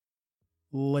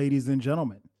Ladies and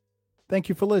gentlemen, thank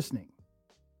you for listening.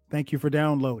 Thank you for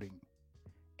downloading.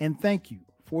 And thank you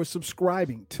for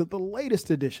subscribing to the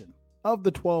latest edition of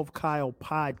the 12 Kyle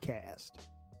podcast.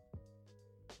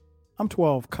 I'm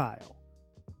 12 Kyle.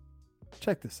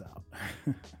 Check this out.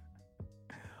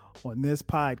 On this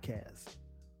podcast,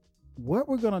 what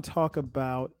we're going to talk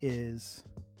about is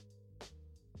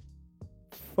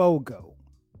Fogo.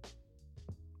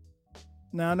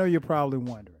 Now, I know you're probably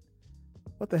wondering,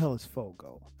 what the hell is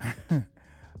Fogo?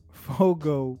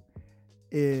 Fogo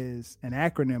is an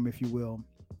acronym, if you will,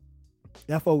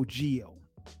 FOGO,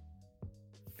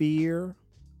 fear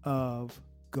of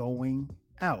going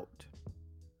out.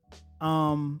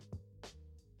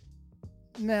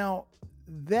 Now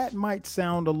that might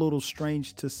sound a little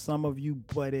strange to some of you,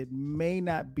 but it may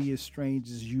not be as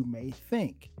strange as you may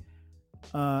think.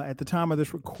 At the time of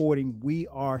this recording, we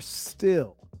are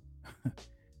still,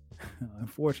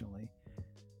 unfortunately,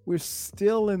 we're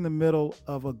still in the middle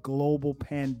of a global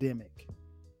pandemic.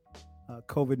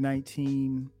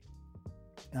 COVID-19,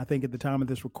 I think at the time of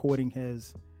this recording,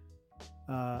 has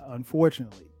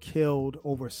unfortunately killed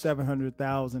over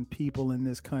 700,000 people in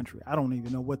this country. I don't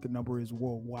even know what the number is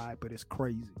worldwide, but it's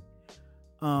crazy.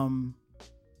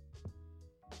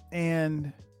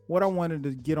 And what I wanted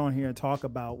to get on here and talk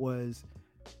about was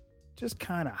just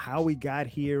kind of how we got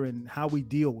here and how we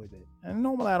deal with it. And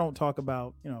normally I don't talk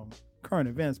about, current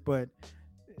events, but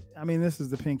I mean, this is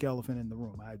the pink elephant in the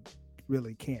room. I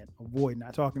really can't avoid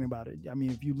not talking about it. I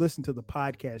mean, if you listen to the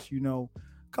podcast, a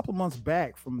couple of months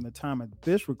back from the time of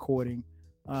this recording,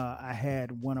 I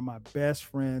had one of my best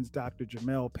friends, Dr.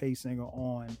 Jamel Paysinger,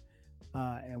 on,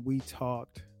 and we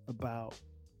talked about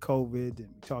COVID and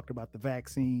we talked about the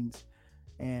vaccines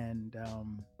and,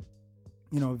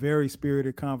 very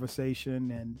spirited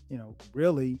conversation. And,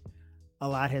 really a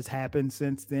lot has happened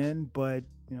since then, but,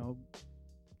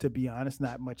 to be honest,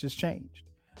 not much has changed.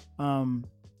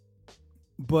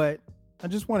 But I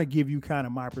just want to give you kind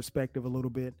of my perspective a little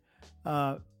bit.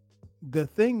 The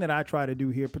thing that I try to do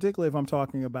here, particularly if I'm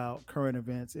talking about current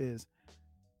events, is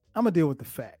I'm going to deal with the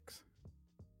facts.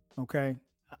 Okay.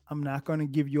 I'm not going to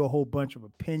give you a whole bunch of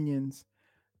opinions.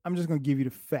 I'm just going to give you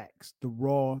the facts, the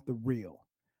raw, the real.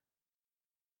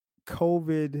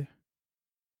 COVID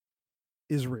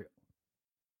is real.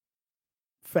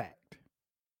 Fact.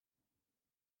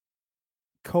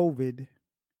 COVID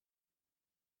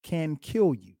can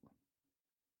kill you.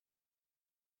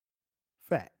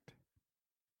 Fact.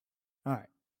 All right.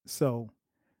 So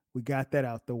we got that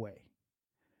out the way.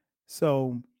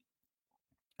 So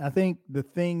I think the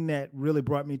thing that really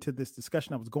brought me to this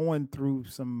discussion, I was going through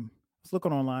I was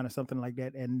looking online or something like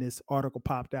that, and this article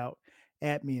popped out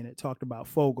at me and it talked about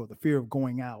Fogo, the fear of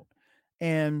going out.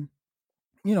 And,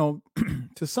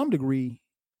 to some degree,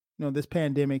 this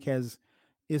pandemic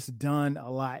it's done a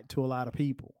lot to a lot of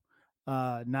people,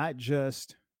 not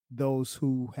just those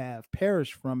who have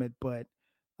perished from it, but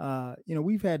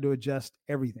we've had to adjust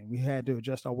everything. We had to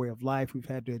adjust our way of life. We've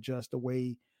had to adjust the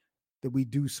way that we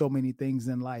do so many things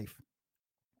in life.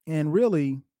 And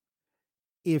really,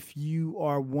 if you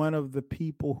are one of the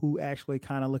people who actually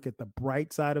kind of look at the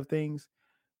bright side of things,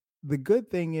 the good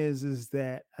thing is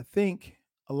that I think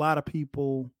a lot of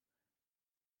people,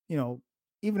 you know,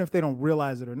 even if they don't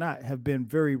realize it or not, have been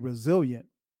very resilient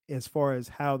as far as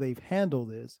how they've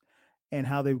handled this and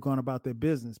how they've gone about their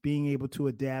business, being able to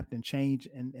adapt and change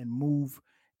and move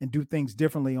and do things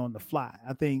differently on the fly.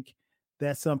 I think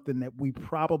that's something that we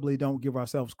probably don't give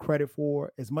ourselves credit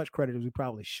for, as much credit as we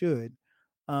probably should.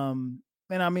 And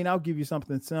I mean, I'll give you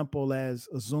something simple as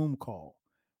a Zoom call,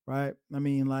 right? I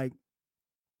mean, like,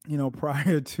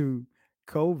 prior to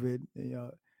COVID,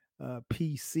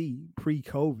 PC, pre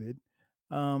COVID,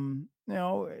 um, you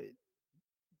know,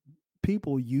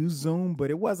 people use Zoom,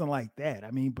 but it wasn't like that.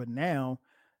 I mean, but now,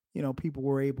 people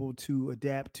were able to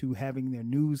adapt to having their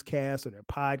newscast or their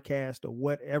podcast or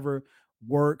whatever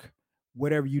work,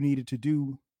 whatever you needed to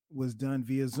do was done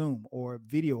via Zoom or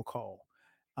video call.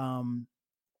 Um,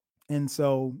 and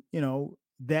so,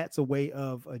 that's a way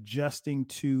of adjusting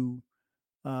to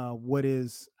what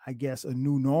is, I guess, a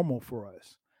new normal for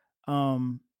us.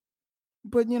 Um,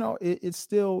 but, it's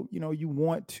still, you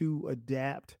want to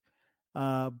adapt,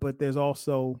 but there's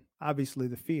also obviously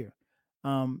the fear.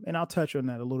 And I'll touch on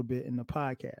that a little bit in the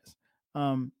podcast.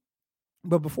 Um,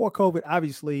 but before COVID,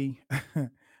 obviously,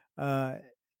 uh,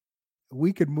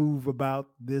 we could move about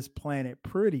this planet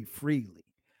pretty freely.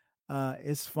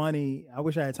 It's funny. I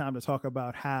wish I had time to talk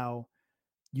about how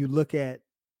you look at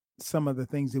some of the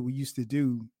things that we used to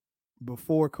do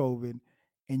before COVID,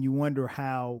 and you wonder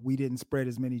how we didn't spread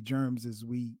as many germs as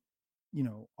we,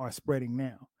 are spreading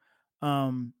now.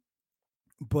 Um,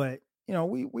 but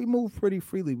we moved pretty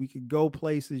freely. We could go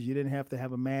places. You didn't have to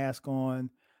have a mask on.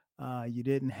 You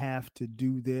didn't have to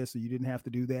do this or you didn't have to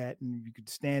do that, and you could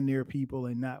stand near people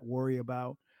and not worry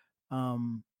about,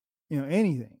 um,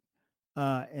 anything.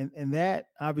 And that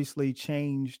obviously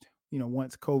changed.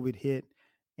 Once COVID hit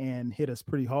and hit us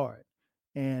pretty hard,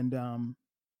 and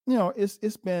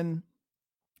it's been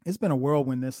a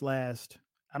whirlwind this last,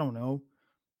 I don't know,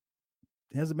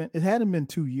 it hadn't been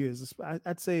 2 years.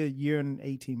 I'd say a year and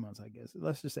 18 months, I guess.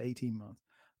 Let's just say 18 months.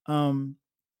 Um,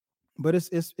 but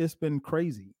it's been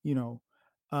crazy,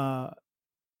 uh,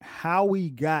 how we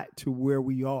got to where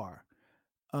we are.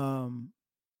 Um,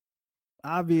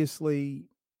 Obviously,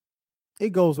 it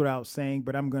goes without saying,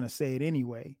 but I'm going to say it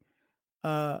anyway.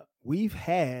 We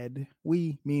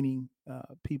meaning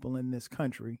people in this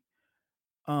country,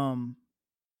 um,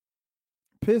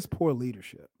 piss poor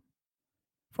leadership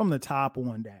from the top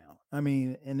on down. I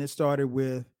mean, and it started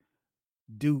with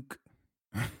Duke,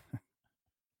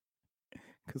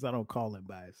 because I don't call him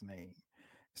by his name.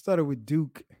 It started with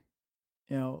Duke,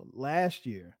 last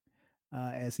year,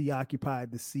 as he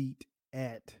occupied the seat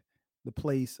at the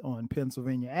place on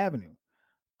Pennsylvania Avenue.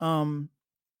 Um,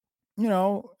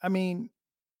 I mean,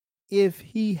 if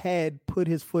he had put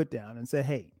his foot down and said,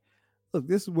 "Hey, look,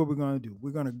 this is what we're going to do.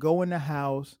 We're going to go in the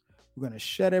house. We're going to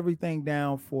shut everything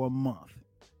down for a month.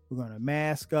 We're going to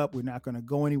mask up. We're not going to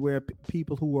go anywhere.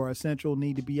 People who are essential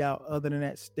need to be out. Other than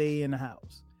that, stay in the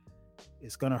house.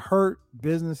 It's going to hurt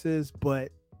businesses,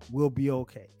 but we'll be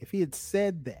okay." If he had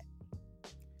said that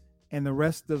and the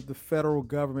rest of the federal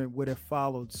government would have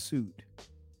followed suit,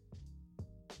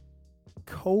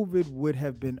 COVID would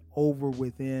have been over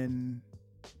within,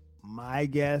 my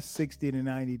guess, 60 to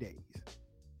 90 days.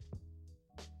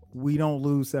 We don't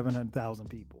lose 700,000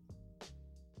 people.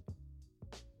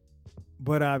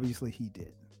 But obviously he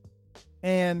did.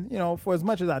 And, for as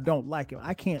much as I don't like him,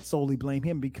 I can't solely blame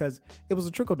him because it was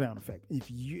a trickle down effect.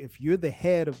 If you're the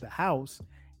head of the house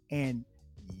and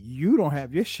you don't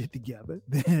have your shit together,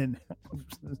 then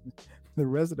the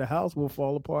rest of the house will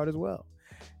fall apart as well.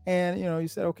 And you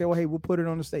said, okay, well, hey, we'll put it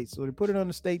on the states. So they put it on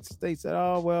the states. States said,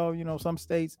 oh well, some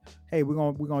states, hey, we're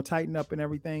gonna tighten up and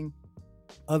everything.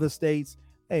 Other states,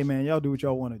 hey man, y'all do what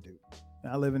y'all want to do.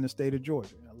 I live in the state of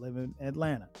Georgia. I live in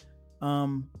Atlanta.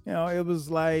 It was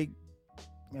like,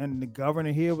 and the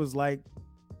governor here was like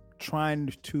trying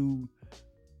to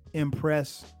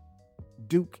impress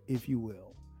Duke, if you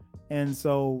will. And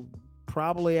so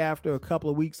probably after a couple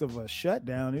of weeks of a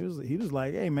shutdown, he was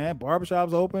like, "Hey man,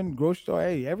 barbershops open, grocery store,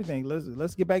 hey, everything.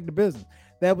 Let's get back to business."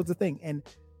 That was the thing, and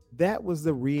that was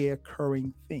the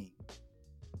reoccurring theme.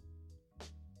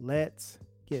 Let's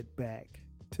get back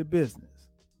to business.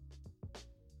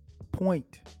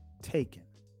 Point taken,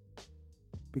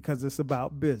 because it's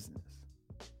about business.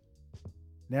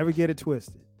 Never get it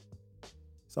twisted.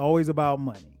 It's always about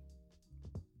money.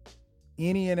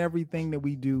 Any and everything that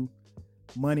we do,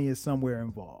 money is somewhere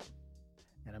involved.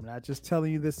 And I'm not just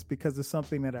telling you this because it's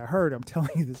something that I heard. I'm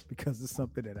telling you this because it's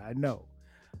something that I know.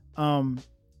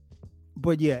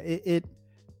 But yeah,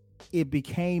 it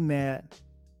became that,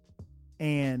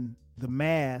 and the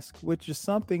mask, which is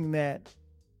something that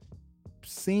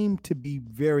seemed to be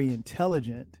very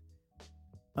intelligent,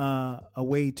 a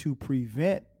way to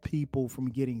prevent people from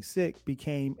getting sick,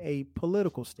 became a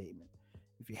political statement.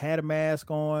 If you had a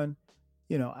mask on,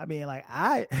 I mean, like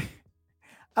I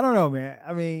don't know, man.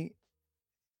 I mean,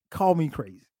 call me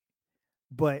crazy,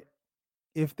 but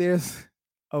if there's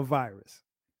a virus,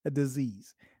 a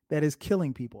disease that is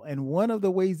killing people, and one of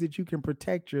the ways that you can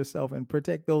protect yourself and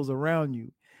protect those around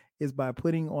you is by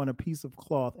putting on a piece of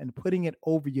cloth and putting it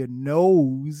over your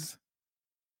nose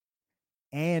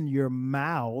and your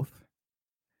mouth,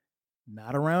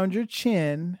 not around your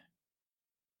chin.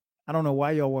 I don't know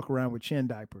why y'all walk around with chin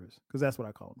diapers, because that's what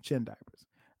I call them, chin diapers.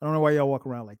 I don't know why y'all walk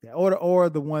around like that, or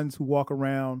the ones who walk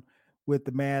around with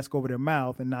the mask over their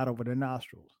mouth and not over their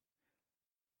nostrils.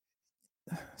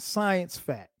 Science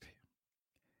fact: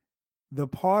 the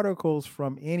particles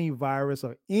from any virus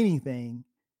or anything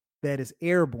that is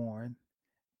airborne,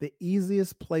 the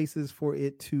easiest places for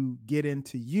it to get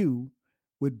into you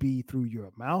would be through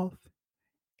your mouth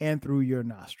and through your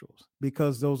nostrils,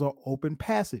 because those are open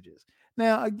passages.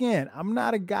 Now, again, I'm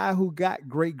not a guy who got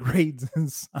great grades in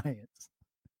science.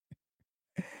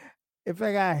 In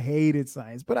fact, I hated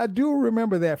science, but I do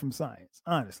remember that from science.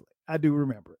 Honestly, I do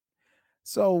remember it.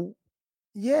 So,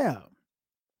 yeah.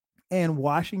 And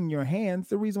washing your hands,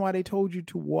 the reason why they told you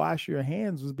to wash your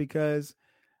hands was because,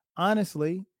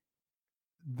 honestly,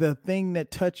 the thing that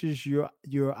touches your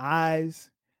eyes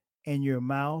and your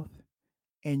mouth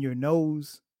and your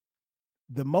nose,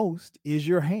 the most is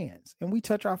your hands. And we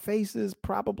touch our faces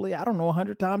probably, I don't know,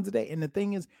 100 times a day. And the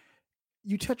thing is,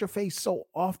 you touch your face so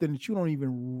often that you don't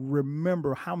even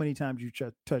remember how many times you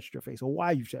touched your face or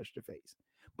why you touched your face.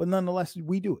 But nonetheless,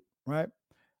 we do it, right?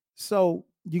 So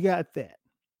you got that.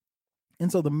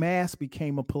 And so the mask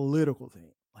became a political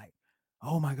thing. Like,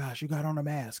 oh my gosh, you got on a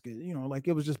mask. Like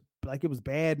it was just like it was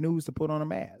bad news to put on a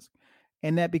mask.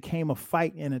 And that became a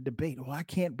fight and a debate. Oh, I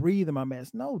can't breathe in my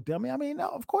mask. No, dummy. I mean, no,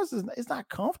 of course it's not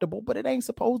comfortable, but it ain't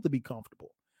supposed to be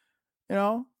comfortable, you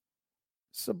know?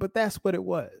 So, but that's what it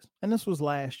was. And this was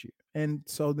last year. And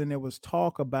so then there was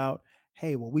talk about,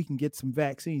 hey, well, we can get some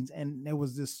vaccines. And there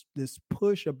was this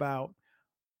push about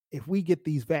if we get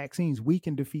these vaccines, we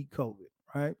can defeat COVID,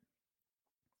 right?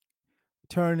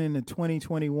 Turn into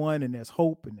 2021 and there's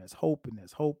hope and there's hope and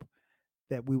there's hope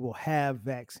that we will have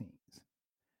vaccines.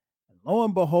 And lo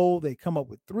and behold, they come up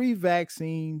with 3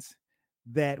 vaccines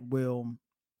that will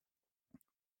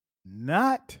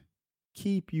not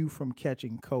keep you from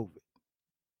catching COVID.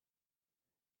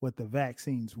 What the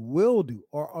vaccines will do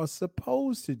or are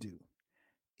supposed to do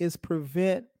is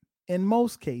prevent, in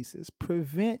most cases,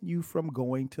 prevent you from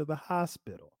going to the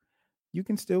hospital. You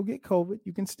can still get COVID,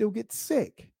 you can still get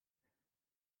sick,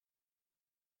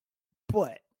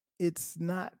 but it's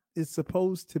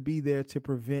supposed to be there to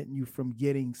prevent you from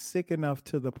getting sick enough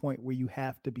to the point where you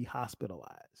have to be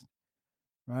hospitalized,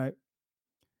 right?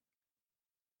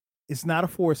 It's not a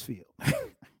force field.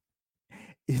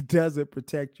 It doesn't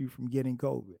protect you from getting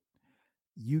COVID.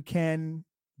 You can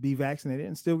be vaccinated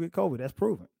and still get COVID. That's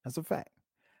proven. That's a fact.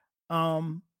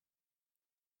 Um,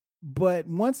 but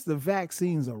once the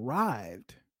vaccines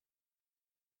arrived,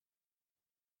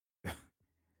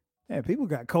 man, people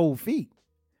got cold feet.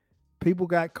 People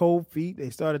got cold feet. They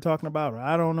started talking about,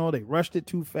 I don't know, they rushed it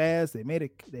too fast. They made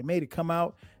it come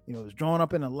out, it's drawn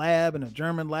up in a lab, in a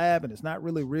German lab, and it's not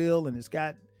really real, and it's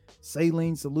got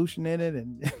saline solution in it,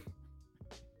 and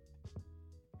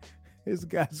it's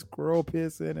got squirrel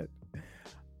piss in it.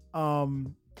 I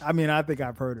think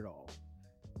I've heard it all.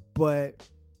 But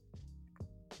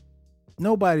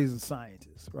nobody's a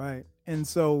scientist, right? And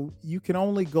so you can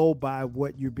only go by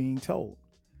what you're being told.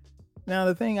 Now,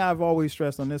 the thing I've always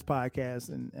stressed on this podcast,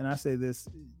 and I say this,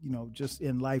 just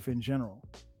in life in general,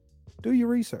 do your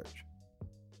research.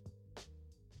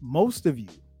 Most of you,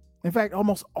 in fact,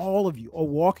 almost all of you, are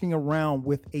walking around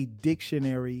with a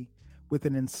dictionary, with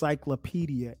an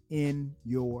encyclopedia in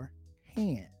your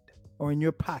hand or in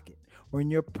your pocket or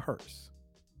in your purse.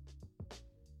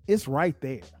 It's right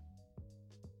there.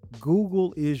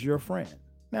 Google is your friend.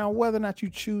 Now, whether or not you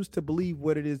choose to believe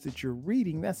what it is that you're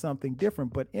reading, that's something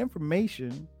different. But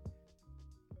information,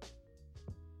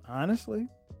 honestly,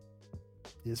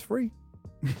 is free.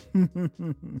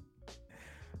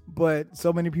 But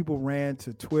so many people ran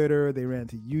to Twitter, they ran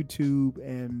to YouTube,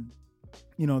 and,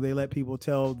 they let people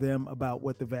tell them about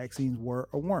what the vaccines were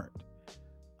or weren't.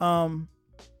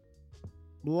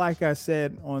 Like I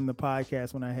said on the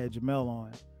podcast when I had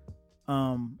Jamel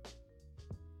on,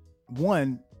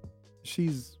 one,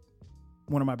 she's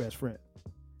one of my best friends.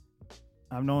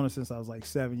 I've known her since I was like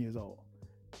 7 years old.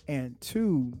 And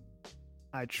 2,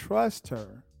 I trust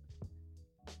her.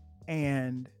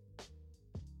 And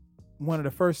one of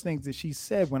the first things that she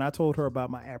said when I told her about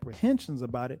my apprehensions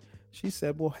about it, she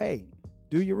said, well, hey,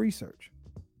 do your research.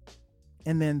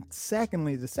 And then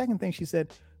secondly, the second thing she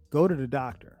said, go to the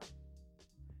doctor.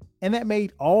 And that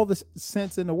made all the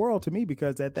sense in the world to me,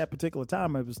 because at that particular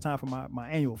time, it was time for my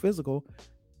annual physical.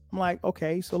 I'm like,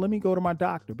 okay, so let me go to my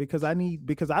doctor because I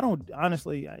don't,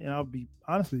 honestly, I'll be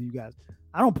honest with you guys,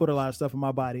 I don't put a lot of stuff in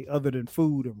my body other than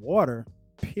food and water,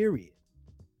 period.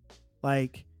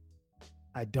 Like,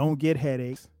 I don't get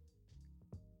headaches,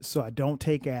 so I don't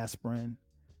take aspirin.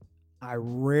 I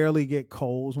rarely get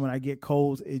colds. When I get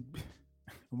colds,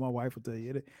 my wife will tell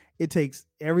you, it takes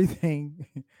everything.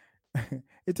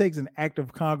 It takes an act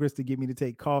of Congress to get me to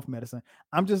take cough medicine.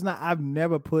 I've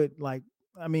never put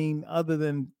other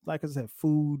than, like I said,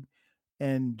 food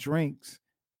and drinks,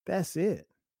 that's it.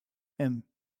 And,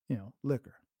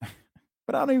 liquor.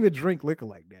 But I don't even drink liquor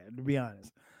like that, to be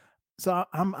honest. So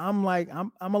I'm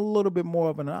a little bit more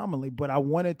of an anomaly, but I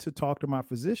wanted to talk to my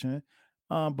physician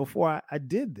before I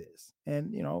did this.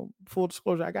 And, full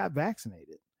disclosure, I got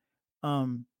vaccinated.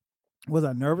 Was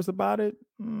I nervous about it?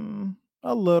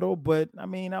 A little, but I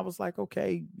was like,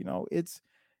 okay, it's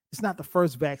not the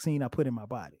first vaccine I put in my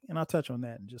body. And I'll touch on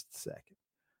that in just a second.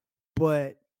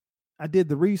 But I did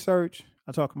the research,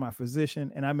 I talked to my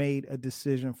physician, and I made a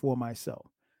decision for myself.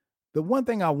 The one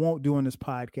thing I won't do in this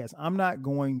podcast, I'm not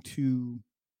going to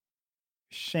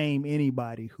shame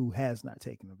anybody who has not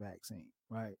taken the vaccine,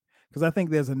 right? because I think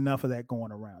there's enough of that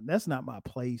going around. That's not my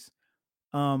place.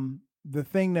 The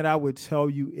thing that I would tell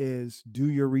you is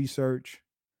do your research,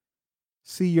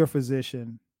 see your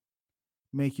physician,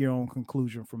 make your own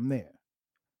conclusion from there.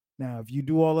 Now, if you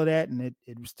do all of that and it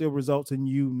still results in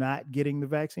you not getting the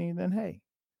vaccine, then hey,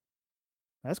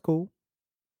 that's cool.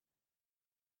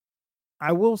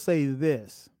 I will say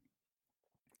this,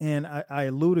 and I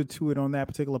alluded to it on that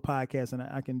particular podcast, and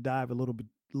I can dive a little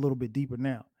bit deeper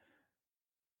now.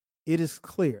 It is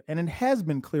clear, and it has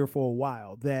been clear for a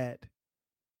while, that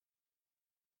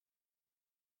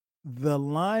the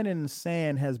line in the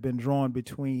sand has been drawn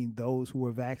between those who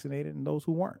were vaccinated and those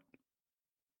who weren't.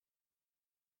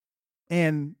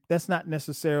 And that's not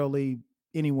necessarily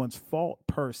anyone's fault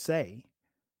per se,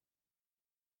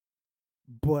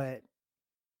 but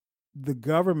the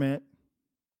government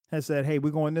has said, hey,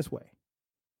 we're going this way.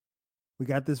 We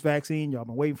got this vaccine. Y'all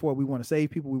been waiting for it. We want to save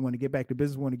people. We want to get back to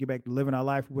business. We want to get back to living our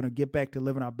life. We want to get back to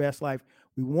living our best life.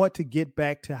 We want to get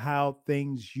back to how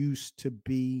things used to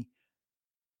be.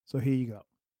 So here you go.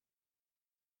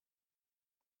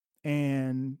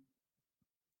 And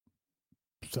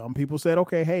some people said,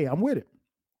 okay, hey, I'm with it.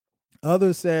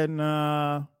 Others said,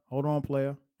 nah, hold on,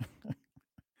 player.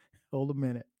 Hold a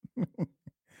minute.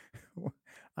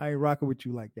 I ain't rocking with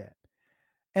you like that.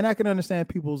 And I can understand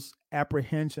people's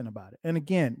apprehension about it. And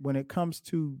again, when it comes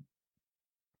to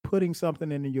putting something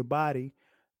into your body,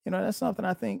 that's something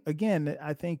I think, again, that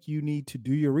I think you need to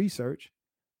do your research,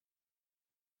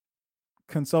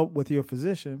 consult with your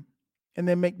physician, and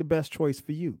then make the best choice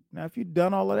for you. Now, if you've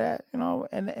done all of that,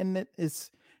 and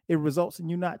it results in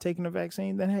you not taking the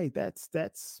vaccine, then hey,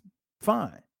 that's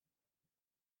fine.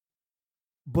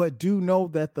 But do know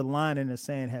that the line in the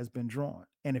sand has been drawn.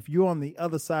 And if you're on the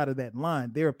other side of that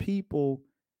line, there are people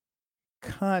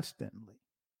constantly,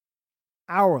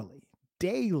 hourly,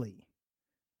 daily,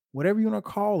 whatever you want to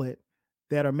call it,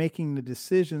 that are making the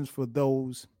decisions for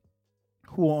those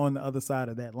who are on the other side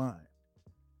of that line.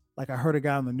 Like I heard a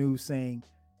guy on the news saying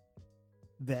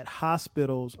that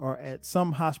hospitals are at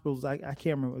some hospitals, I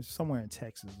can't remember, it was somewhere in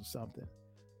Texas or something,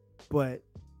 but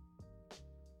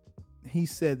he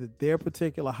said that their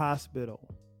particular hospital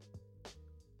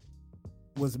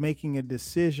was making a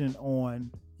decision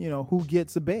on, who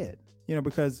gets a bed,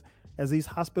 because as these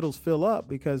hospitals fill up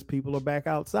because people are back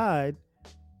outside,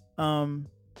 they're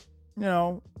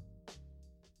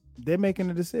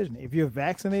making a decision. If you're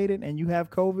vaccinated and you have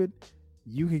COVID,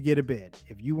 you could get a bed.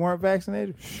 If you weren't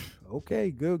vaccinated,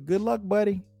 okay, good luck,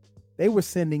 buddy. They were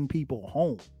sending people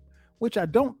home, which I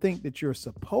don't think that you're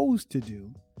supposed to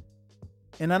do.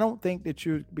 And I don't think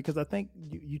that because I think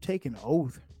you take an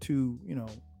oath to,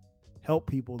 help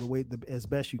people as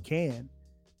best you can.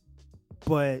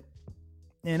 But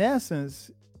in essence,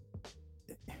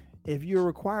 if you're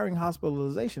requiring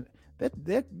hospitalization,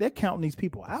 they're counting these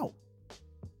people out.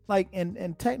 Like,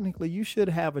 and technically you should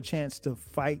have a chance to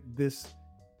fight this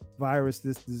virus,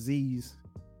 this disease,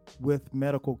 with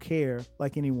medical care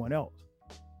like anyone else.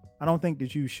 I don't think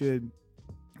that you should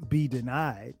be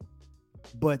denied,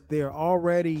 but there are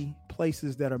already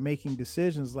places that are making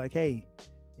decisions like, hey,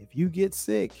 if you get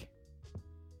sick,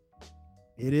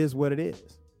 it is what it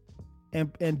is.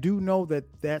 And do know that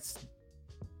that's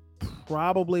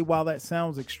probably, while that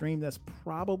sounds extreme, that's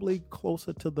probably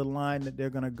closer to the line that they're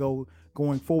going to go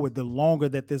going forward the longer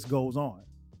that this goes on.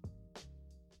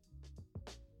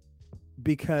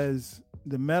 Because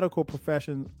the medical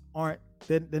profession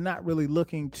they're not really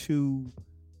looking to,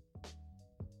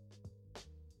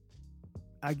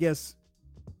 I guess,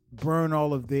 burn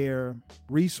all of their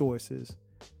resources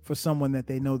for someone that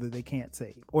they know that they can't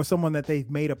save, or someone that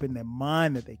they've made up in their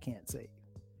mind that they can't save.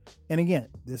 And again,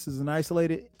 this is an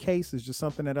isolated case. It's just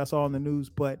something that I saw in the news.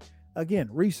 But again,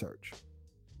 research.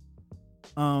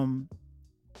 So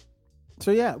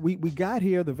yeah, we got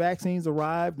here, the vaccines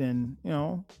arrived, and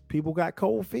people got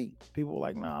cold feet. People were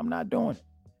like, no, I'm not doing it.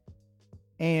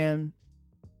 And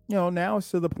now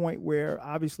it's to the point where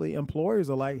obviously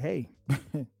employers are like, hey,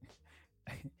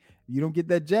 you don't get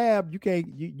that jab, you can't,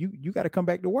 you got to come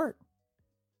back to work,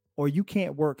 or you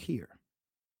can't work here.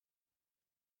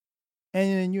 And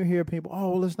then you hear people, oh,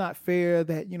 well, it's not fair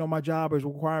that, my job is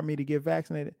requiring me to get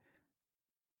vaccinated.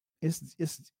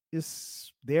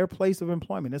 It's their place of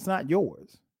employment. It's not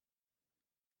yours.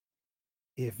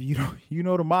 If you don't,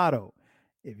 the motto,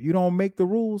 if you don't make the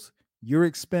rules, you're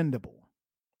expendable.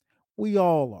 We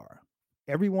all are.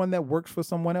 Everyone that works for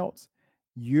someone else,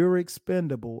 you're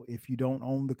expendable if you don't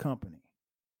own the company.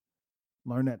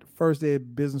 Learned that the first day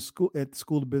of business school at the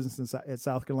School of Business at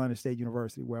South Carolina State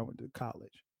University, where I went to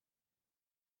college.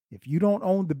 If you don't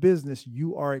own the business,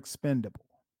 you are expendable.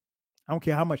 I don't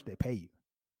care how much they pay you.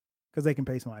 because they can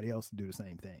pay somebody else to do the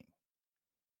same thing.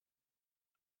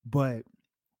 But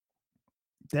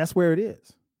that's where it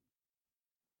is.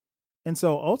 And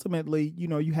so ultimately,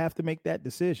 you have to make that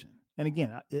decision. And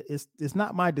again, it's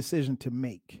not my decision to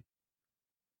make,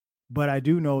 but I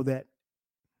do know that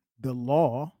the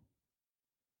law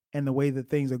and the way that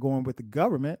things are going with the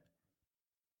government,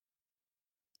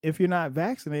 if you're not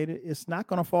vaccinated, it's not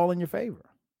going to fall in your favor.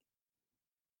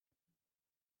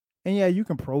 And yeah, you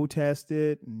can protest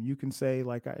it, and you can say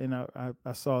like,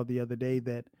 I saw the other day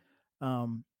that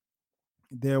um,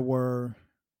 there were,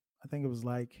 I think it was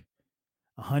like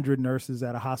 100 nurses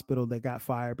at a hospital that got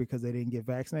fired because they didn't get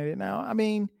vaccinated. Now, I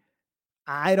mean,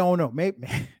 I don't know, maybe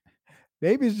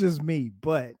maybe it's just me,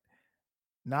 but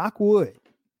knock wood,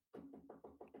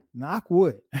 knock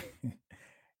wood.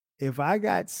 If I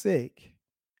got sick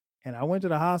and I went to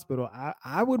the hospital,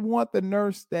 I would want the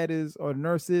nurse that is, or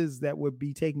nurses that would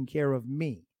be taking care of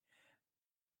me,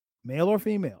 male or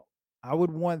female. I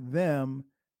would want them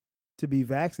to be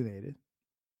vaccinated.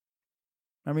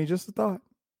 I mean, just a thought.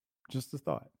 Just a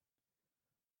thought.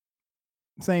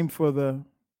 Same for the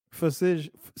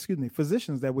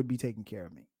physicians that would be taking care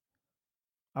of me.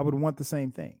 I would want the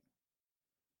same thing.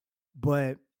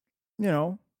 But, you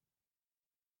know,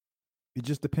 it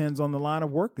just depends on the line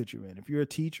of work that you're in. If you're a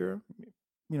teacher,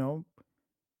 you know,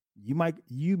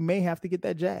 you may have to get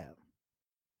that jab.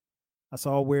 I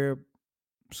saw where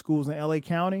schools in LA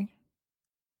County,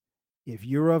 if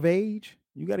you're of age,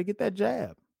 you got to get that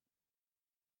jab.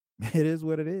 It is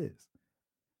what it is.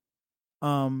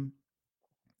 Um,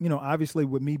 obviously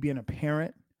with me being a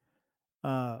parent,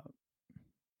 uh,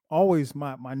 always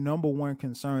my number one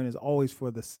concern is always for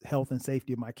the health and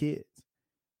safety of my kids.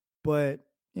 But,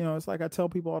 it's like I tell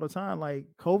people all the time, like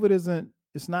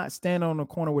it's not standing on the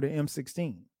corner with an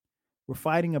M16. We're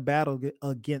fighting a battle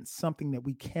against something that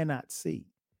we cannot see.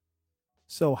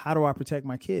 So how do I protect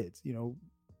my kids?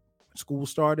 School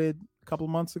started a couple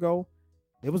of months ago.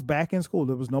 It was back in school.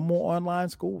 There was no more online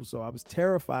school. So I was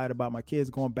terrified about my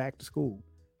kids going back to school.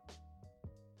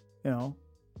 Our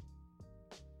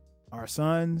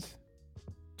sons,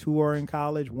 2 are in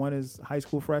college. 1 is high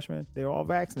school freshman. They're all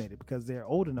vaccinated because they're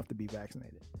old enough to be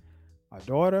vaccinated. Our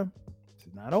daughter,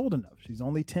 she's not old enough. She's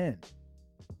only 10.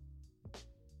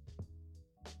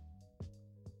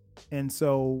 And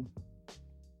so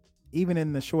even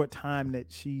in the short time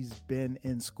that she's been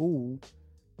in school,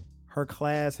 her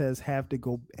class has had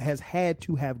to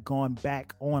have gone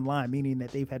back online, meaning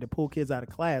that they've had to pull kids out of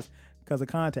class because of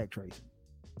contact tracing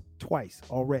twice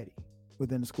already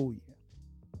within the school year.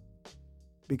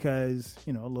 Because,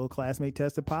 a little classmate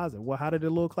tested positive. Well, how did the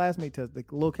little classmate test? The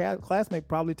little classmate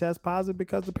probably tested positive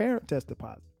because the parent tested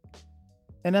positive.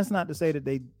 And that's not to say that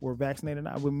they were vaccinated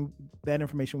or not. That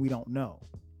information we don't know.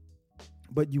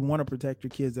 But you want to protect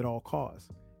your kids at all costs.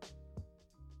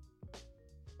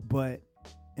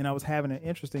 And I was having an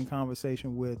interesting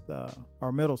conversation with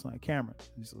our middle son, Cameron.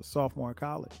 He's a sophomore in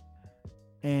college.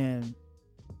 And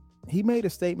he made a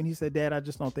statement. He said, "Dad, I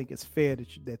just don't think it's fair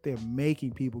that they're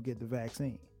making people get the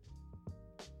vaccine."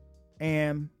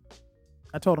 And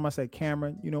I told him, I said,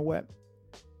 "Cameron, you know what?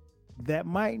 That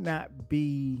might not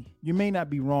be, you may not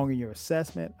be wrong in your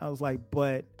assessment." I was like,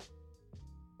 but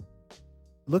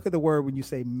look at the word when you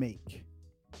say make.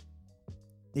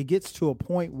 It gets to a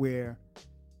point where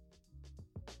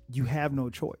you have no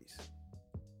choice.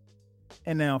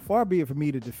 And now, far be it for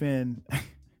me to defend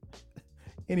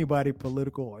anybody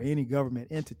political or any government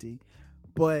entity,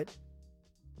 but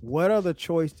what other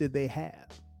choice did they have?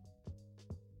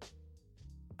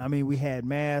 I mean, we had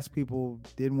masks, people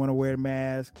didn't want to wear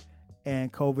masks,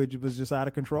 and COVID was just out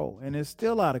of control, and it's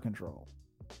still out of control.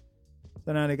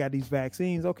 So now they got these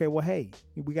vaccines. Okay, well, hey,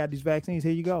 we got these vaccines.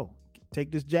 Here you go.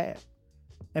 Take this jab.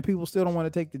 And people still don't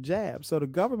want to take the jab. So the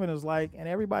government is like, and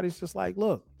everybody's just like,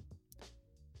 look,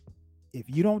 if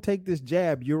you don't take this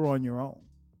jab, you're on your own.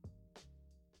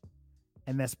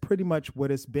 And that's pretty much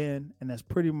what it's been. And that's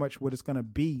pretty much what it's going to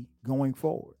be going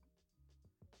forward.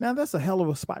 Now, that's a hell of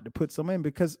a spot to put some in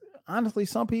because honestly,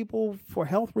 some people for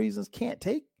health reasons can't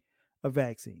take a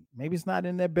vaccine. Maybe it's not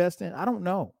in their best interest. I don't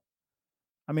know.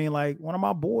 I mean, like one of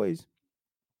my boys,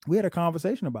 we had a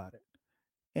conversation about it.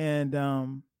 And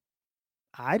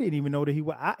I didn't even know that he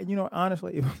was,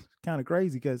 honestly, it was kind of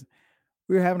crazy because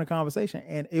we were having a conversation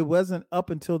and it wasn't up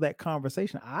until that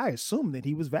conversation. I assumed that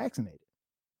he was vaccinated,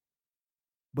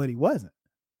 but he wasn't.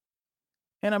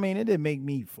 And I mean, it didn't make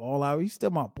me fall out. He's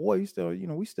still my boy. He's still,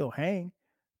 we still hang.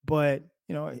 But,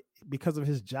 because of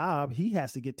his job, he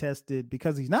has to get tested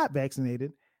because he's not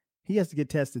vaccinated. He has to get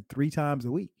tested 3 times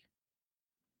a week.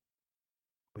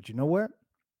 But you know what?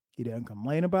 He doesn't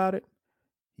complain about it.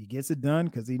 He gets it done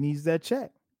because he needs that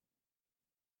check.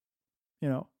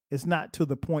 It's not to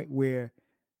the point where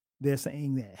they're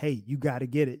saying that, hey, you got to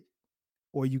get it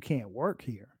or you can't work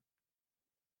here.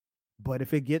 But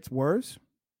if it gets worse,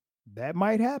 that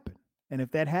might happen. And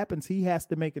if that happens, he has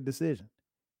to make a decision.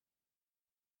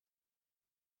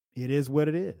 It is what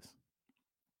it is.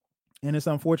 And it's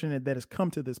unfortunate that it's come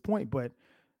to this point, but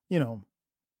you know,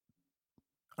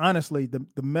 honestly, the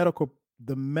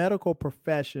medical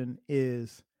profession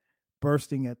is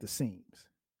bursting at the seams.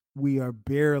 We are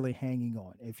barely hanging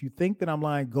on. If you think that I'm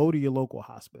lying, go to your local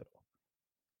hospital.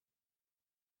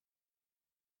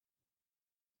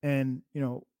 And,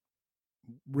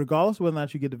 regardless of whether or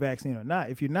not you get the vaccine or not,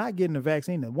 if you're not getting the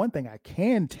vaccine, the one thing I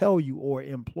can tell you or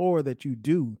implore that you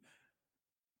do,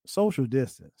 social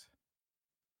distance.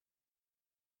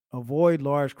 Avoid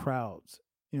large crowds,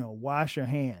 wash your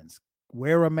hands,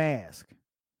 wear a mask,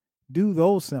 do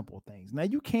those simple things. Now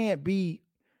you can't be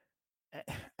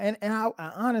and I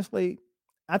honestly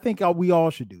I think we all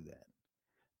should do that.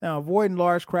 Now avoiding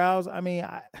large crowds, I mean,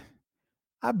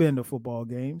 I've been to football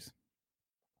games.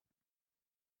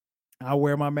 I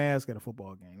wear my mask at a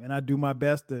football game and I do my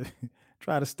best to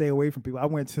try to stay away from people. I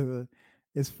went to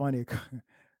it's funny a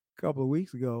couple of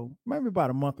weeks ago, maybe about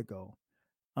a month ago.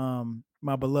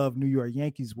 My beloved New York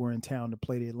Yankees were in town to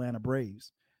play the Atlanta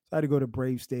Braves. So I had to go to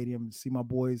Brave Stadium and see my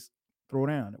boys throw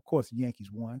down. Of course, the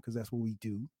Yankees won because that's what we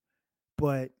do.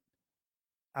 But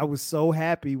I was so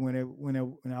happy when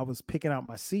I was picking out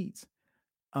my seats.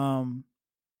 Um,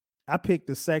 I picked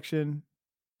a section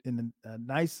a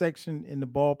nice section in the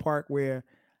ballpark where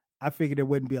I figured there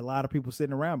wouldn't be a lot of people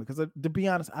sitting around because to be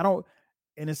honest, I don't.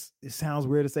 And it sounds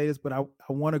weird to say this, but I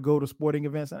want to go to sporting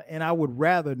events, and I would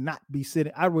rather not be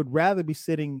sitting. I would rather be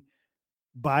sitting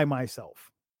by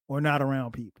myself or not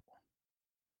around people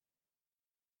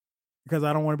because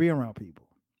I don't want to be around people.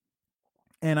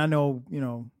 And I know,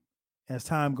 as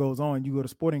time goes on, you go to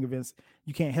sporting events,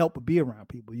 you can't help but be around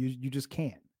people. You just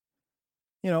can't,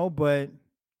 but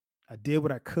I did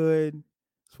what I could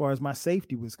as far as my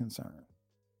safety was concerned.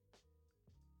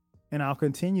 And I'll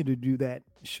continue to do that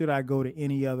should I go to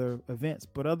any other events.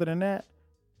 But other than that,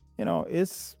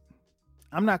 it's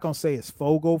I'm not gonna say it's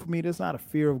Fogo for me. There's not a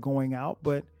fear of going out,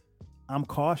 but I'm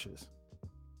cautious.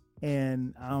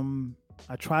 And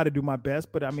I try to do my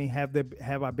best, but I mean,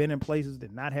 have I been in places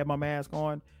that not have my mask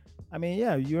on? I mean,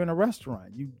 yeah, you're in a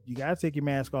restaurant. You gotta take your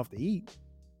mask off to eat.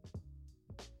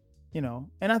 And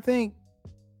I think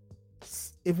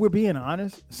if we're being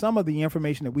honest, some of the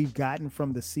information that we've gotten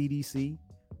from the CDC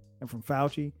and from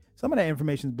Fauci, some of that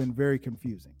information has been very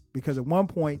confusing because at one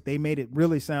point they made it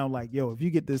really sound like, yo, if you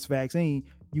get this vaccine,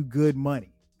 you good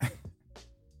money.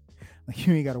 Like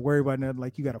you ain't got to worry about nothing.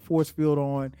 Like you got a force field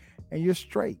on and you're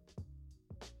straight.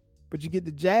 But you get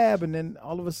the jab and then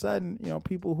all of a sudden,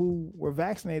 people who were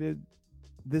vaccinated,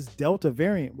 this Delta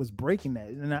variant was breaking that.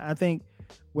 And I think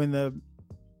when the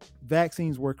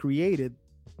vaccines were created,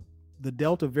 the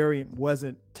Delta variant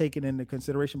wasn't taken into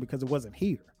consideration because it wasn't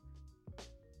here.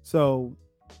 So,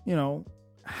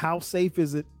 how safe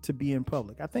is it to be in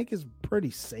public? I think it's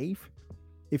pretty safe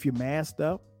if you're masked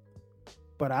up,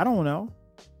 but I don't know.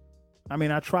 I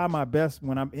mean, I try my best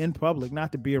when I'm in public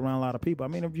not to be around a lot of people. I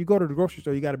mean, if you go to the grocery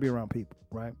store, you got to be around people,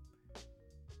 right?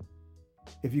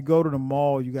 If you go to the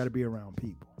mall, you got to be around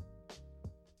people.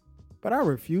 But I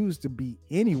refuse to be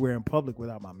anywhere in public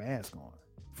without my mask on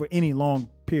for any long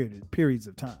periods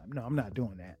of time. No, I'm not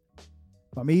doing that.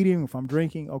 If I'm eating, if I'm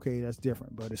drinking, okay, that's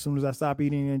different. But as soon as I stop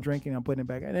eating and drinking, I'm putting it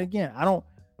back. And again, I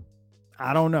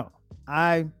don't know.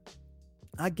 I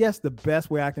guess the best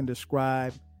way I can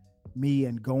describe me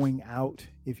and going out,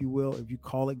 if you will, if you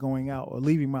call it going out or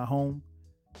leaving my home,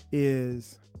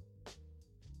 is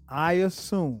I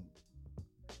assume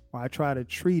or I try to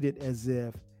treat it as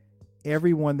if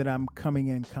everyone that I'm coming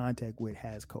in contact with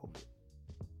has COVID.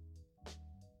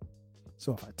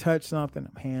 So if I touch something,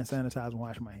 I'm hand sanitizing,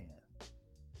 wash my hands.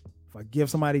 If I give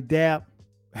somebody dap,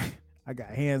 I got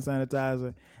hand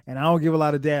sanitizer, and I don't give a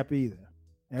lot of dap either.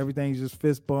 Everything's just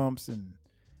fist bumps and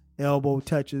elbow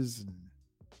touches,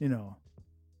 and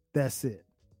that's it.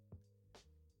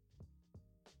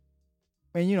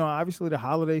 And obviously the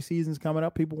holiday season's coming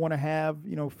up. People want to have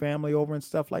family over and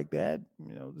stuff like that.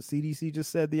 The CDC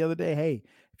just said the other day, hey,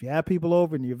 if you have people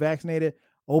over and you're vaccinated,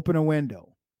 open a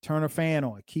window, turn a fan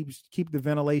on, keep the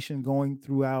ventilation going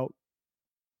throughout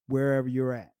wherever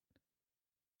you're at.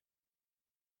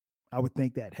 I would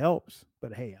think that helps,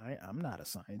 but hey, I'm not a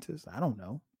scientist. I don't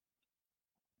know.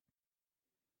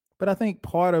 But I think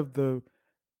part of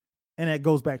and that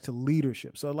goes back to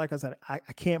leadership. So, like I said, I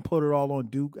can't put it all on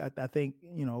Duke. I think,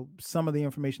 some of the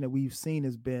information that we've seen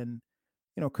has been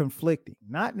conflicting.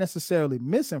 Not necessarily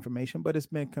misinformation, but it's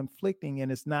been conflicting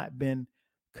and it's not been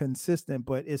consistent.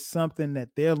 But it's something that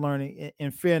they're learning.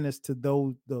 In fairness to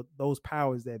those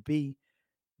powers that be,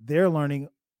 they're learning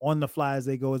on the fly as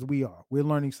they go as we are. We're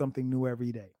learning something new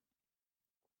every day.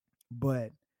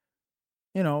 But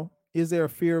is there a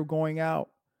fear of going out?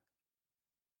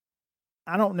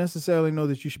 I don't necessarily know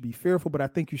that you should be fearful, but I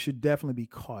think you should definitely be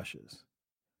cautious.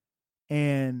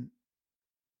 And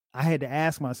I had to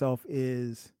ask myself,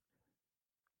 is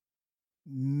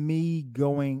me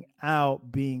going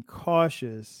out being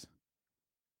cautious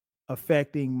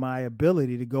affecting my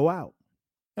ability to go out?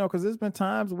 Because there's been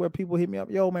times where people hit me up,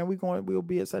 yo, man, we'll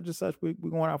be at such and such. We're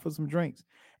going out for some drinks.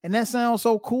 And that sounds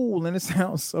so cool and it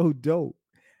sounds so dope.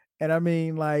 And I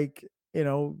mean, like, you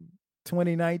know,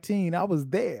 2019, I was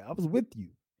there. I was with you.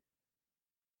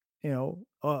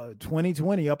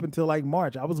 2020 up until like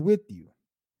March, I was with you.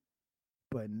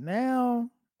 But now,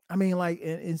 I mean, like,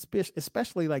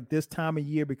 especially like this time of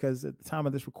year, because at the time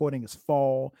of this recording is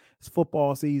fall, it's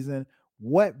football season.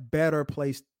 What better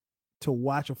place to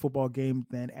watch a football game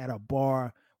than at a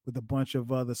bar with a bunch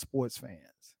of other sports fans?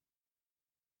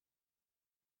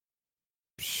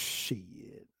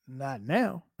 Shit, not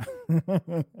now.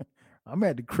 I'm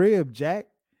at the crib, Jack.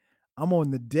 I'm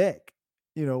on the deck,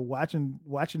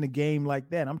 watching the game like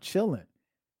that. I'm chilling.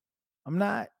 I'm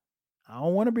not. I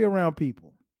don't want to be around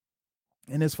people.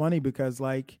 And it's funny because,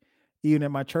 like, even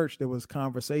at my church, there was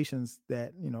conversations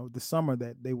that the summer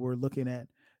that they were looking at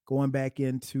going back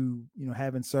into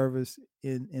having service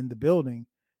in the building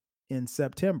in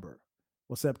September.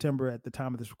 Well, September at the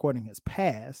time of this recording has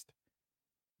passed,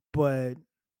 but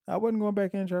I wasn't going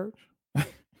back in church.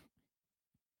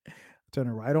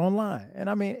 Turning right online, and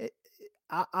I mean,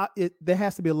 there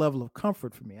has to be a level of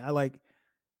comfort for me.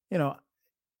 You know,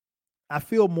 I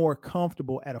feel more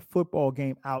comfortable at a football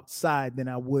game outside than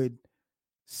I would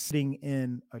sitting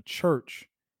in a church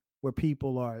where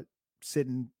people are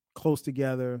sitting close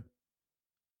together.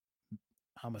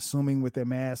 I'm assuming with their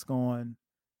mask on,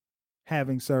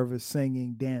 having service,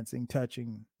 singing, dancing,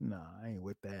 touching. Nah, I ain't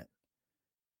with that.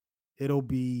 It'll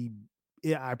be,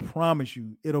 yeah, I promise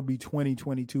you, it'll be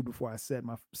 2022 before I step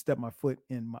my foot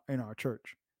in our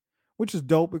church, which is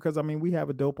dope because I mean we have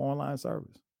a dope online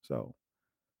service. So,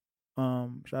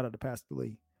 shout out to Pastor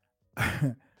Lee.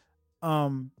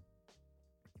 um,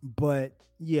 but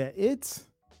yeah, it's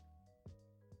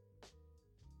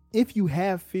if you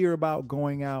have fear about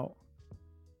going out,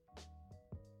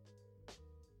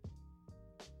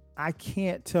 I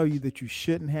can't tell you that you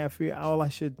shouldn't have fear.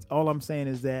 All I'm saying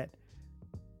is that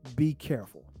be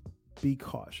careful, be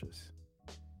cautious.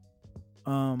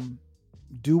 Um,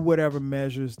 do whatever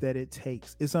measures that it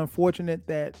takes. It's unfortunate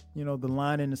that, the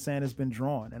line in the sand has been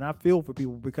drawn. And I feel for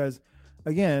people because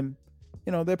again,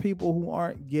 there are people who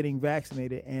aren't getting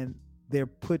vaccinated and they're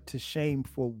put to shame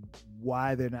for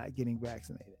why they're not getting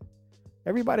vaccinated.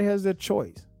 Everybody has their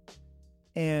choice.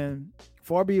 And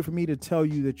far be it for me to tell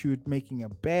you that you're making a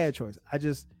bad choice. I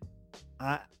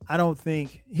don't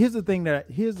think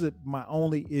my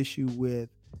only issue with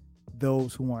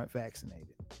those who aren't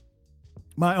vaccinated.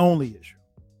 My only issue,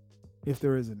 if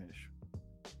there is an issue.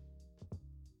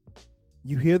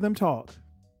 You hear them talk,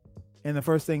 and the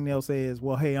first thing they'll say is,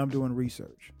 well, hey, I'm doing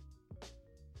research.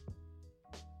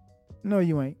 No,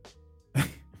 you ain't.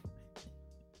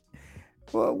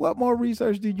 Well, what more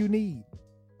research do you need?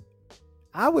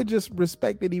 I would just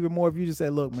respect it even more if you just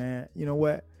said, look, man, you know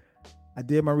what? I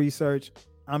did my research.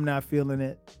 I'm not feeling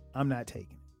it. I'm not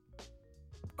taking it.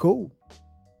 Cool.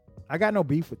 I got no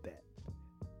beef with that.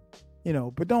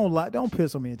 But don't lie. Don't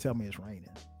piss on me and tell me it's raining.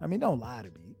 I mean, don't lie to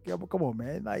me. Come on,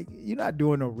 man. Like, you're not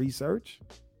doing no research.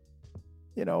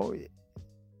 The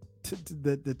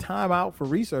time out for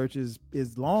research is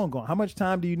long gone. How much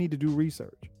time do you need to do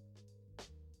research?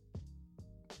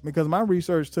 Because my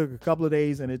research took a couple of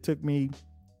days and it took me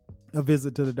a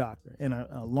visit to the doctor and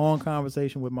a long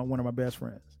conversation with one of my best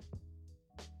friends.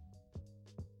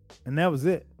 And that was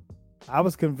it. I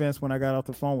was convinced when I got off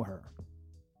the phone with her.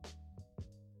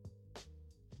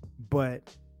 But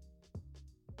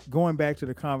going back to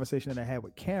the conversation that I had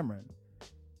with Cameron,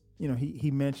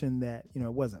 he mentioned that, it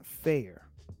wasn't fair.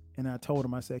 And I told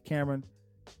him, I said, Cameron,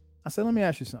 let me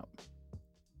ask you something.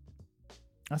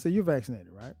 I said, you're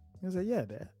vaccinated, right? He said, yeah,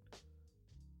 Dad.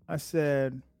 I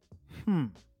said, I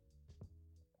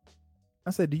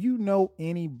said, do you know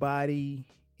anybody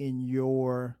in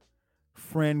your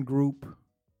friend group,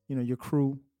 your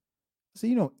crew?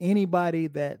 So anybody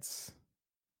that's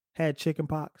had chicken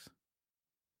pox?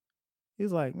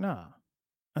 He's like, nah.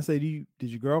 I said,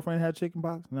 did your girlfriend have chicken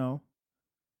pox? No.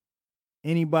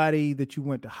 Anybody that you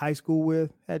went to high school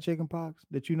with had chicken pox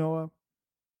that you know of?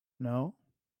 No.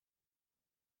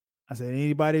 I said,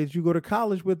 anybody that you go to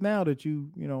college with now that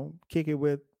kick it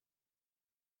with,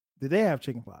 did they have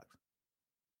chickenpox?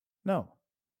 No.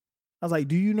 I was like,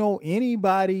 do you know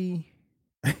anybody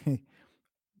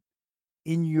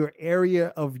in your area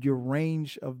of your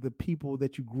range of the people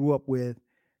that you grew up with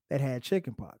that had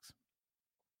chickenpox?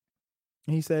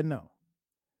 And he said, no.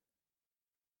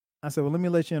 I said, well, let me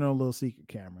let you in on a little secret,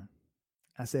 Cameron.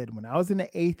 I said, when I was in the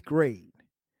 8th grade,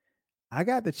 I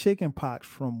got the chickenpox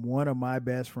from one of my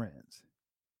best friends.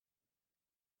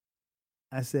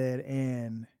 I said,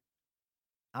 and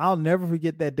I'll never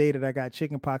forget that day that I got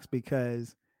chickenpox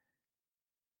because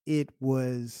it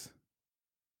was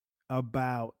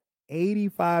about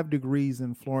 85 degrees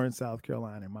in Florence, South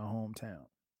Carolina, in my hometown.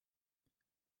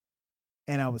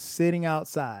 And I was sitting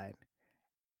outside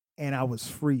and I was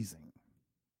freezing.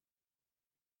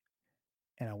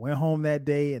 And I went home that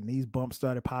day and these bumps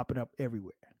started popping up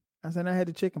everywhere. I said, I had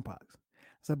the chickenpox.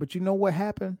 I said, but you know what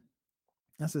happened?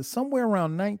 I said, somewhere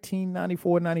around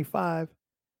 1994, 95,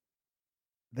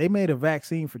 they made a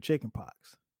vaccine for chickenpox.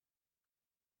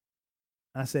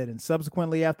 I said, and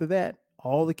subsequently after that,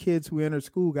 all the kids who entered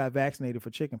school got vaccinated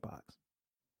for chickenpox.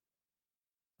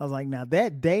 I was like, now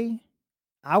that day,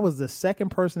 I was the second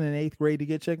person in 8th grade to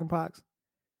get chickenpox,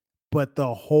 but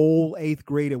the whole 8th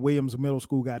grade at Williams Middle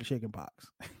School got chickenpox.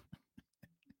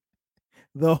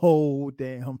 The whole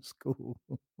damn school.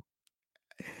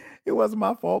 It wasn't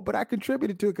my fault, but I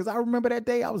contributed to it because I remember that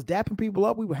day I was dapping people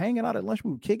up. We were hanging out at lunch.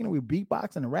 We were kicking it. We were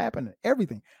beatboxing and rapping and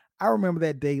everything. I remember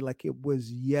that day like it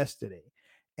was yesterday.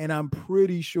 And I'm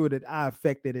pretty sure that I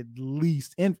infected at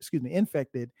least 10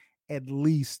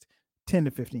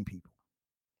 to 15 people,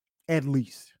 at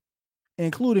least,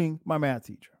 including my math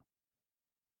teacher.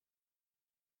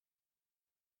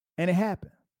 And it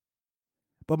happened.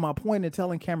 But my point in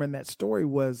telling Cameron that story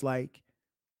was like,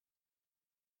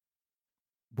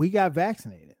 we got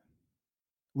vaccinated.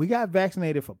 We got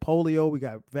vaccinated for polio. We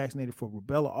got vaccinated for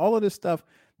rubella, all of this stuff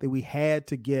that we had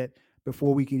to get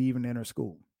before we could even enter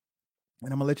school.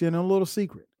 And I'm going to let you in on a little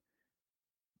secret.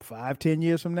 5-10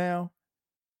 years from now,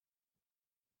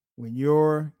 when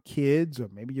your kids or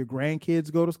maybe your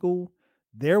grandkids go to school,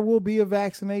 there will be a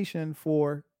vaccination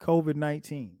for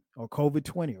COVID-19 or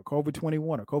COVID-20 or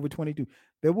COVID-21 or COVID-22.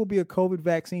 There will be a COVID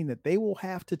vaccine that they will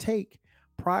have to take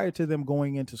prior to them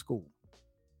going into school.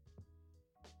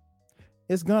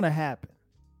 It's going to happen.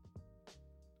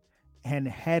 And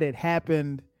had it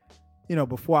happened,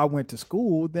 before I went to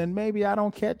school, then maybe I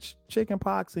don't catch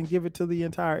chickenpox and give it to the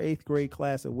entire 8th grade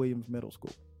class at Williams Middle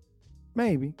School.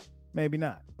 Maybe, maybe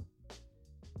not.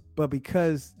 But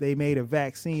because they made a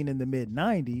vaccine in the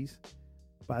mid-90s,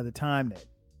 by the time that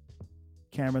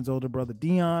Cameron's older brother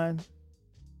Dion,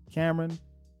 Cameron,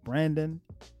 Brandon,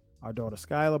 our daughter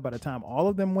Skylar, by the time all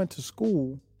of them went to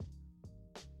school,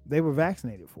 they were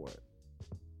vaccinated for it.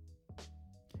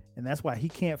 And that's why he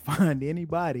can't find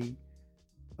anybody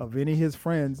of any of his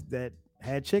friends that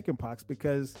had chickenpox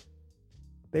because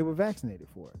they were vaccinated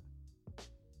for it.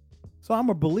 So I'm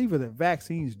a believer that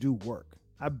vaccines do work.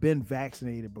 I've been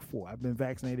vaccinated before. I've been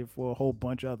vaccinated for a whole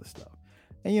bunch of other stuff.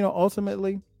 And,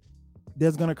 ultimately,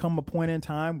 there's going to come a point in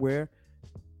time where,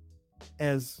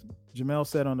 as Jamel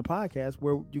said on the podcast,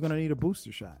 where you're going to need a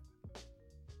booster shot.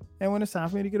 And when it's time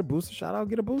for me to get a booster shot, I'll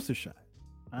get a booster shot.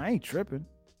 I ain't tripping.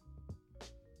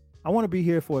 I want to be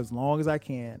here for as long as I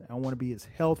can. I want to be as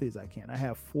healthy as I can. I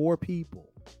have 4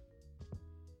 people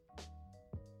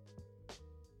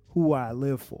who I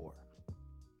live for.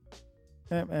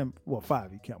 And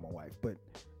 5, you count my wife, but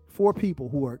 4 people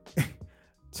who are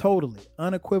totally,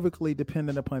 unequivocally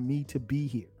dependent upon me to be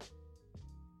here.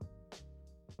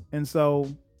 And so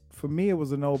for me, it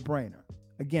was a no-brainer.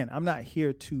 Again, I'm not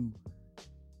here to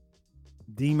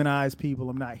demonize people.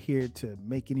 I'm not here to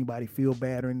make anybody feel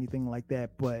bad or anything like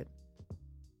that. But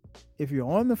if you're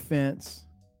on the fence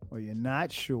or you're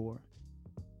not sure,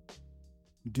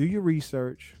 do your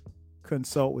research,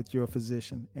 consult with your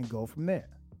physician, and go from there.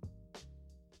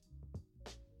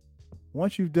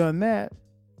 Once you've done that,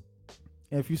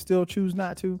 and if you still choose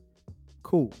not to,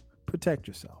 cool. Protect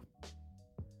yourself.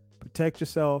 Protect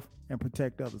yourself and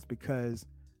protect others, because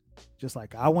just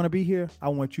like I want to be here, I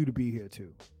want you to be here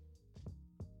too.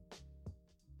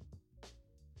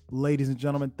 Ladies and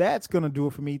gentlemen, that's going to do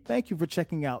it for me. Thank you for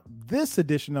checking out this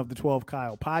edition of the 12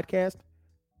 Kyle podcast.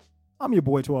 I'm your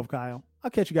boy 12 Kyle.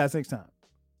 I'll catch you guys next time.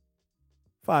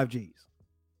 5 G's.